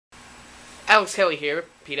Alex Kelly here,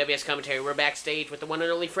 PWS commentary. We're backstage with the one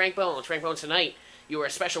and only Frank Bones. Frank Bones, tonight you were a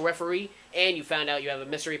special referee, and you found out you have a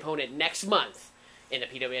mystery opponent next month in the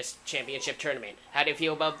PWS Championship Tournament. How do you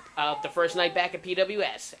feel about the first night back at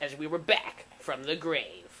PWS, as we were back from the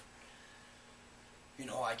grave? You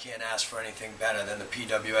know, I can't ask for anything better than the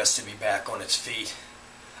PWS to be back on its feet.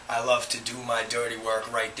 I love to do my dirty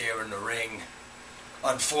work right there in the ring.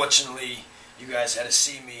 Unfortunately, you guys had to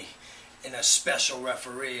see me in a special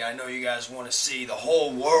referee. I know you guys want to see, the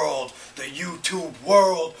whole world, the YouTube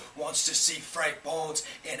world wants to see Frank Bones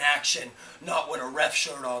in action, not with a ref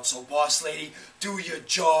shirt on. So boss lady, do your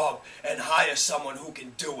job and hire someone who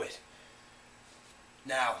can do it.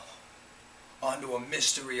 Now, on to a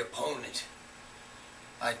mystery opponent.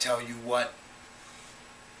 I tell you what,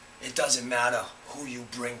 it doesn't matter who you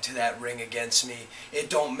bring to that ring against me.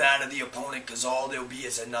 It don't matter the opponent, because all there'll be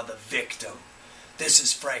is another victim. This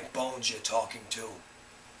is Frank Bones you're talking to.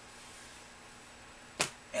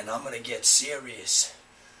 And I'm going to get serious.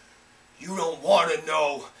 You don't want to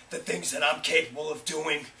know the things that I'm capable of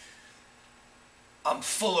doing. I'm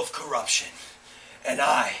full of corruption. And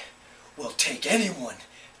I will take anyone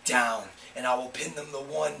down. And I will pin them to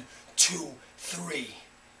 1, 2, 3.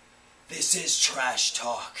 This is trash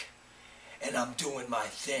talk. And I'm doing my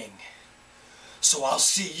thing. So I'll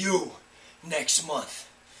see you next month.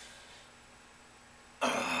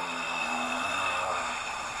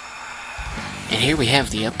 And here we have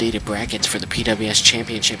the updated brackets for the PWS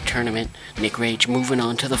Championship Tournament. Nick Rage moving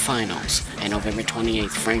on to the finals. And November 28th,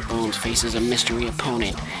 Frank Bones faces a mystery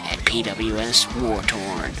opponent at PWS War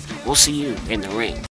Torn. We'll see you in the ring.